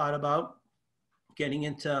ever thought about getting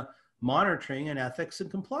into monitoring and ethics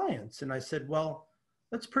and compliance? And I said, well,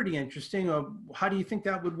 that's pretty interesting. How do you think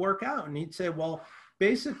that would work out? And he'd say, well,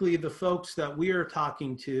 basically the folks that we are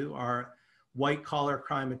talking to are white collar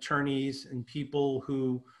crime attorneys and people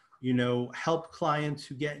who, you know, help clients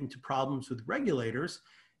who get into problems with regulators.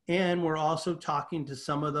 And we're also talking to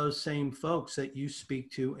some of those same folks that you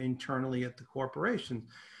speak to internally at the corporation.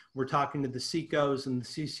 We're talking to the CEOs and the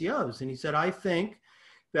CCOs. And he said, I think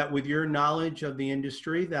that with your knowledge of the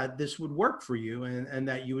industry, that this would work for you and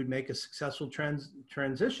that you would make a successful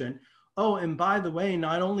transition. Oh, and by the way,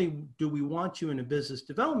 not only do we want you in a business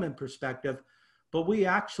development perspective, but we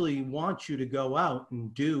actually want you to go out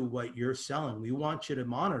and do what you're selling. We want you to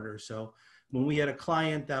monitor. So when we had a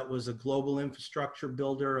client that was a global infrastructure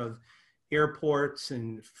builder of airports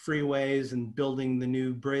and freeways and building the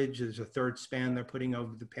new bridge, there's a 3rd span they're putting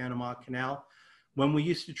over the Panama Canal. When we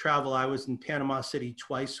used to travel, I was in Panama City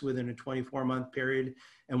twice within a 24-month period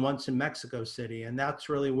and once in Mexico City. And that's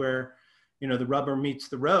really where, you know, the rubber meets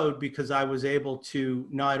the road, because I was able to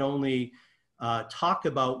not only talk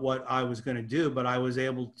about what I was going to do, but I was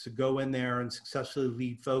able to go in there and successfully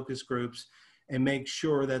lead focus groups and make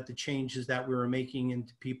sure that the changes that we were making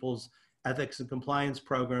into people's ethics and compliance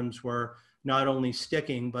programs were not only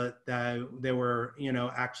sticking, but that they were, you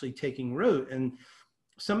know, actually taking root. And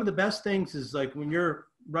some of the best things is like when you're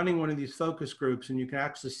running one of these focus groups and you can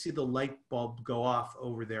actually see the light bulb go off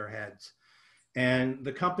over their heads. And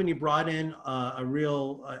the company brought in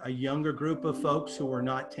a younger group of folks who were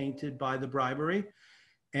not tainted by the bribery.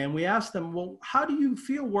 And we asked them, well, how do you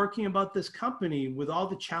feel working about this company with all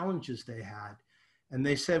the challenges they had? And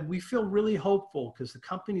they said, we feel really hopeful because the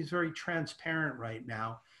company is very transparent right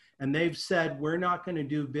now. And they've said, we're not going to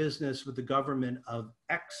do business with the government of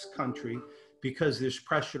X country because there's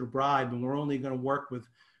pressure to bribe. And we're only going to work with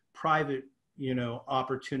private, you know,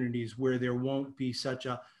 opportunities where there won't be such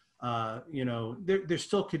a, you know, there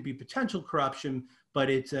still could be potential corruption, but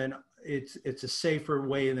it's a safer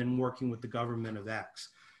way than working with the government of X.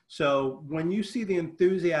 So when you see the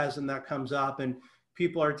enthusiasm that comes up and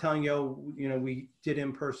people are telling you, oh, you know, we did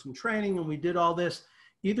in-person training and we did all this,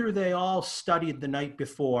 either they all studied the night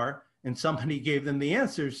before and somebody gave them the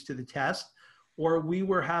answers to the test, or we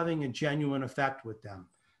were having a genuine effect with them.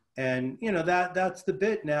 And, you know, that's the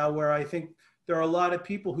bit now where I think there are a lot of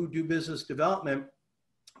people who do business development,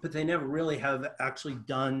 but they never really have actually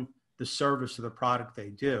done the service of the product they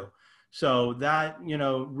do. So that, you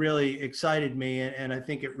know, really excited me. And I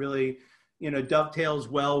think it really, you know, dovetails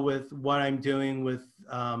well with what I'm doing with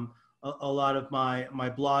a lot of my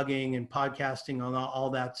blogging and podcasting on all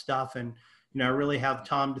that stuff. And, you know, I really have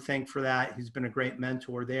Tom to thank for that. He's been a great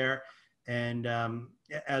mentor there. And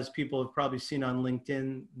as people have probably seen on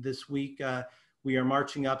LinkedIn this week, we are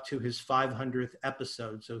marching up to his 500th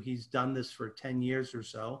episode. So he's done this for 10 years or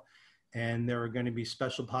so. And there are going to be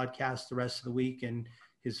special podcasts the rest of the week. And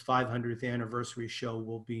his 500th anniversary show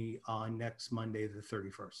will be on next Monday, the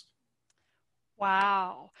 31st.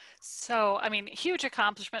 Wow. So, I mean, huge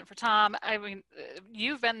accomplishment for Tom. I mean,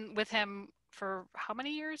 you've been with him for how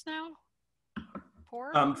many years now?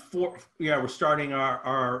 4? Yeah, we're starting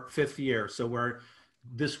our 5th year. So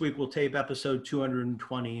this week we'll tape episode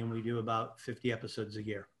 220 and we do about 50 episodes a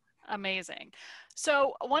year. Amazing.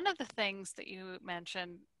 So one of the things that you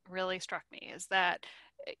mentioned really struck me is that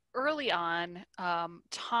early on,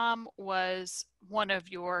 Tom was one of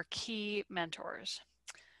your key mentors.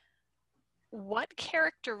 What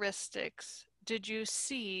characteristics did you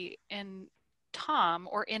see in Tom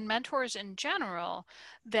or in mentors in general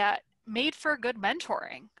that made for good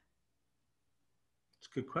mentoring? It's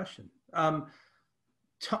a good question.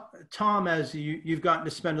 Tom, as you've gotten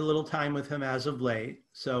to spend a little time with him as of late.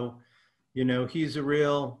 So, he's a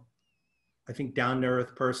real, I think,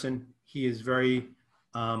 down-to-earth person. He is very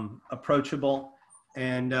approachable.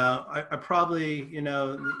 And I probably,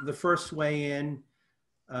 the first way in,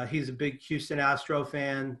 he's a big Houston Astro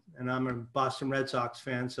fan, and I'm a Boston Red Sox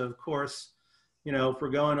fan. So, of course, if we're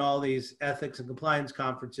going to all these ethics and compliance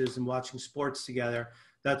conferences and watching sports together,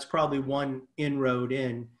 that's probably one inroad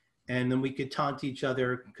in. And then we could taunt each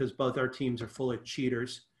other because both our teams are full of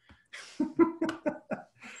cheaters.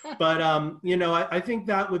 But, I think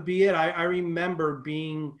that would be it. I remember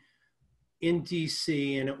being in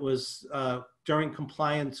DC, and it was during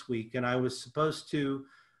compliance week, and I was supposed to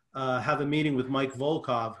have a meeting with Mike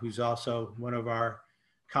Volkov, who's also one of our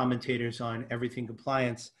commentators on everything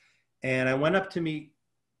compliance. And I went up to meet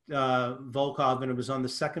Volkov, and it was on the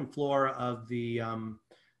second floor of the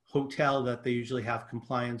hotel that they usually have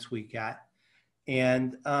compliance week at.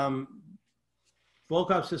 And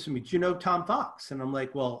Volkov says to me, "Do you know Tom Fox?" And I'm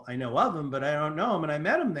like, "Well, I know of him, but I don't know him." And I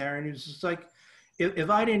met him there, and he was just like, if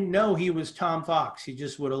I didn't know he was Tom Fox, he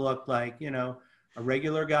just would have looked like, a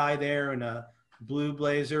regular guy there in a blue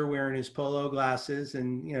blazer, wearing his polo glasses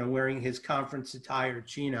and, wearing his conference attire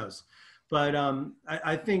chinos. But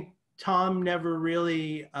I think Tom never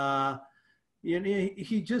really,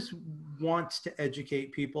 he just wants to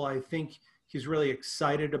educate people. I think he's really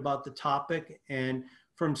excited about the topic. And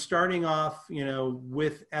from starting off,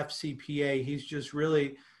 with FCPA, he's just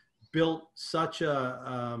really built such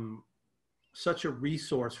a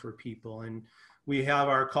resource for people. And we have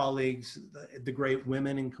our colleagues, the great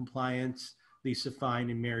women in compliance, Lisa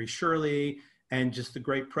Fine and Mary Shirley, and just the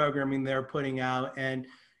great programming they're putting out. And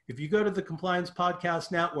if you go to the Compliance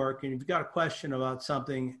Podcast Network and you've got a question about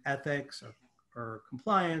something, ethics or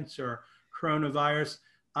compliance or coronavirus,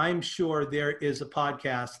 I'm sure there is a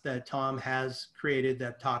podcast that Tom has created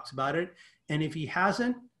that talks about it. And if he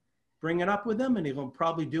hasn't, bring it up with him, and he'll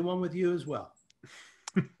probably do one with you as well.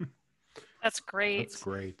 That's great. That's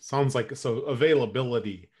great. Sounds like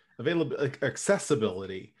availability,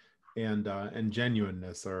 accessibility, and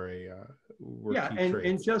genuineness are key traits.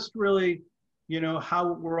 And just really,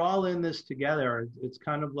 how we're all in this together. It's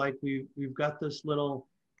kind of like we've got this little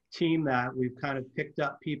team that we've kind of picked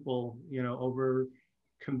up people, over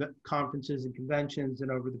conferences and conventions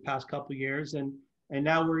and over the past couple of years, and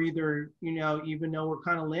now we're either, even though we're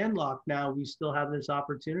kind of landlocked now, we still have this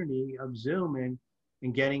opportunity of Zoom and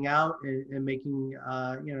getting out and making,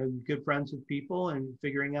 good friends with people and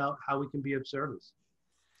figuring out how we can be of service.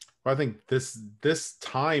 Well, I think this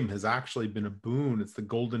time has actually been a boon. It's the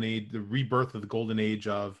golden age, the rebirth of the golden age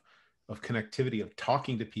of connectivity, of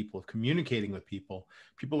talking to people, of communicating with people.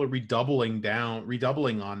 People are redoubling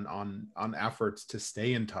on efforts to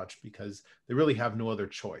stay in touch because they really have no other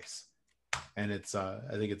choice. And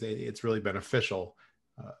I think it's really beneficial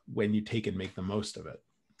when you take and make the most of it.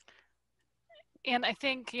 And I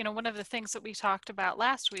think, one of the things that we talked about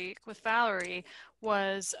last week with Valerie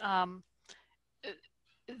was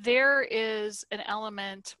there is an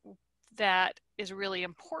element that is really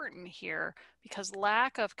important here, because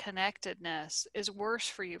lack of connectedness is worse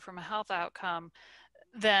for you from a health outcome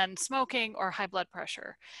than smoking or high blood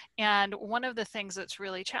pressure. And one of the things that's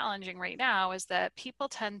really challenging right now is that people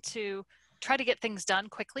tend to try to get things done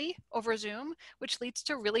quickly over Zoom, which leads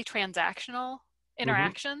to really transactional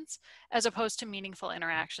interactions as opposed to meaningful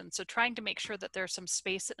interactions. So trying to make sure that there's some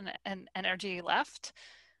space and energy left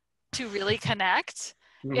to really connect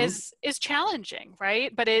is challenging,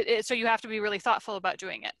 right? But so you have to be really thoughtful about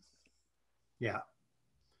doing it. Yeah.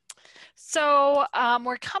 So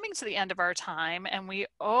we're coming to the end of our time, and we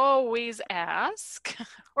always ask,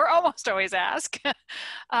 or almost always ask,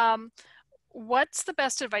 what's the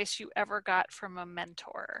best advice you ever got from a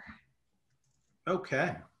mentor?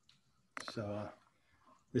 Okay. So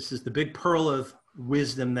this is the big pearl of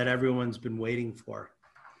wisdom that everyone's been waiting for.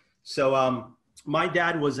 So my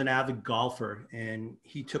dad was an avid golfer, and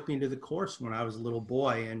he took me to the course when I was a little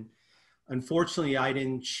boy. And unfortunately, I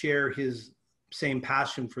didn't share his same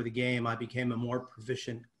passion for the game. I became a more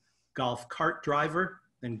proficient golf cart driver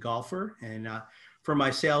than golfer. And for my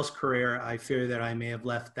sales career, I fear that I may have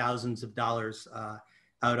left thousands of dollars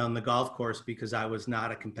out on the golf course because I was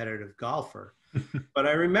not a competitive golfer. But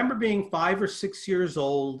I remember being 5 or 6 years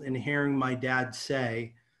old and hearing my dad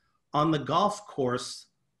say, on the golf course,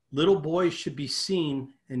 little boys should be seen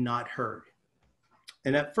and not heard.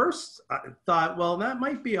 And at first I thought, well, that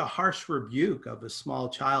might be a harsh rebuke of a small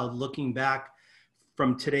child looking back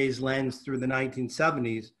from today's lens through the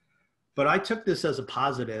 1970s. But I took this as a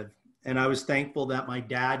positive, and I was thankful that my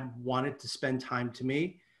dad wanted to spend time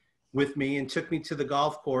with me and took me to the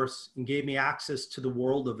golf course and gave me access to the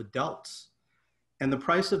world of adults. And the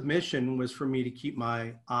price of admission was for me to keep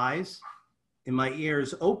my eyes and my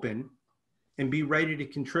ears open and be ready to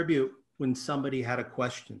contribute when somebody had a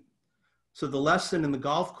question. So the lesson in the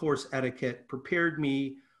golf course etiquette prepared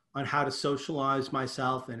me on how to socialize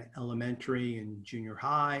myself in elementary and junior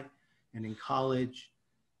high and in college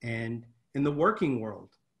and in the working world.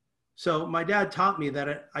 So my dad taught me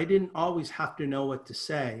that I didn't always have to know what to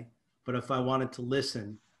say, but if I wanted to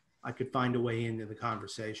listen, I could find a way into the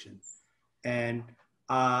conversation. And,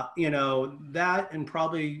 that, and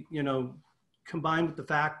probably, combined with the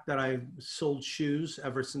fact that I've sold shoes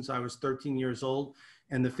ever since I was 13 years old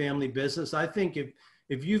and the family business, I think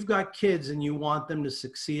if you've got kids and you want them to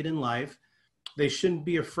succeed in life, they shouldn't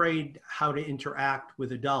be afraid how to interact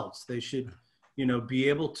with adults. They should, be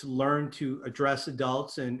able to learn to address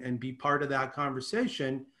adults and be part of that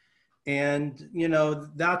conversation. And,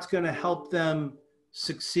 that's going to help them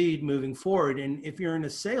succeed moving forward. And if you're in a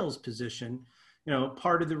sales position,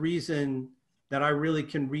 part of the reason that I really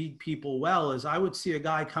can read people well is I would see a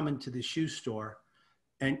guy come into the shoe store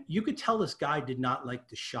and you could tell this guy did not like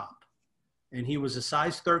to shop. And he was a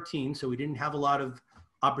size 13, so he didn't have a lot of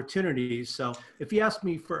opportunities. So if he asked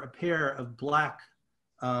me for a pair of black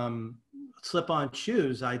slip-on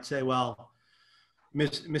shoes, I'd say, well,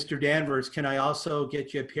 Mr. Danvers, can I also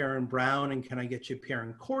get you a pair in brown, and can I get you a pair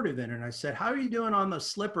in cordovan? And I said, how are you doing on the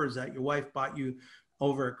slippers that your wife bought you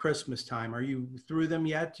over at Christmas time? Are you through them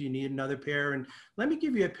yet? Do you need another pair? And let me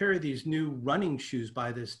give you a pair of these new running shoes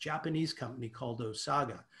by this Japanese company called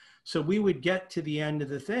Osaga. So we would get to the end of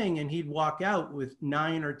the thing and he'd walk out with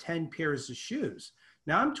 9 or 10 pairs of shoes.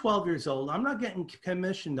 Now I'm 12 years old. I'm not getting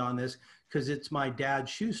commissioned on this because it's my dad's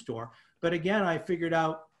shoe store. But again, I figured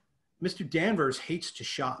out Mr. Danvers hates to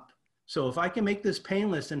shop. So if I can make this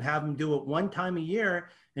painless and have him do it one time a year,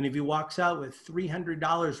 and if he walks out with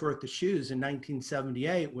 $300 worth of shoes in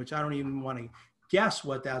 1978, which I don't even want to guess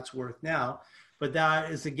what that's worth now, but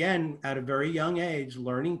that is, again, at a very young age,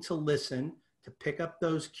 learning to listen, to pick up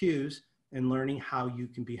those cues, and learning how you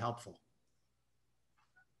can be helpful.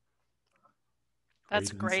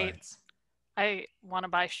 That's great. I want to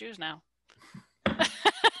buy shoes now.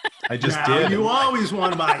 I just did. You always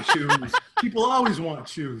want to buy shoes. People always want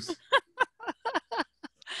shoes.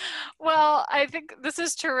 Well, I think this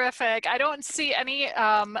is terrific. I don't see any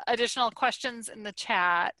additional questions in the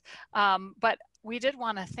chat, but we did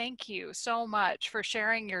want to thank you so much for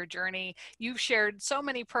sharing your journey. You've shared so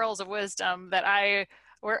many pearls of wisdom that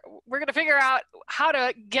we're going to figure out how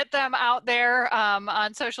to get them out there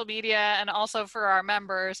on social media and also for our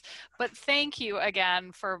members. But thank you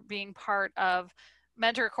again for being part of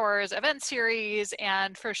MentorCore's event series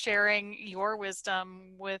and for sharing your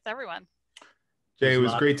wisdom with everyone. Jay, it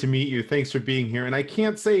was great to meet you. Thanks for being here. And I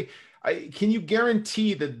can't say, can you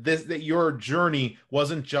guarantee that your journey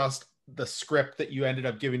wasn't just the script that you ended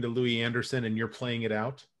up giving to Louis Anderson and you're playing it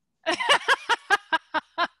out?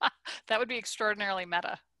 That would be extraordinarily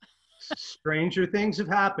meta. Stranger things have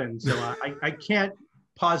happened. So I can't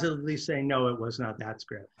positively say, no, it was not that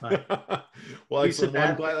script. But well, excellent. Well,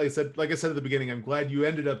 I'm glad, like I said at the beginning, I'm glad you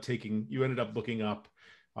ended up looking up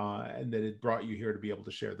and that it brought you here to be able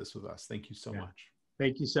to share this with us. Thank you so much.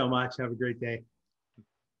 Thank you so much. Have a great day.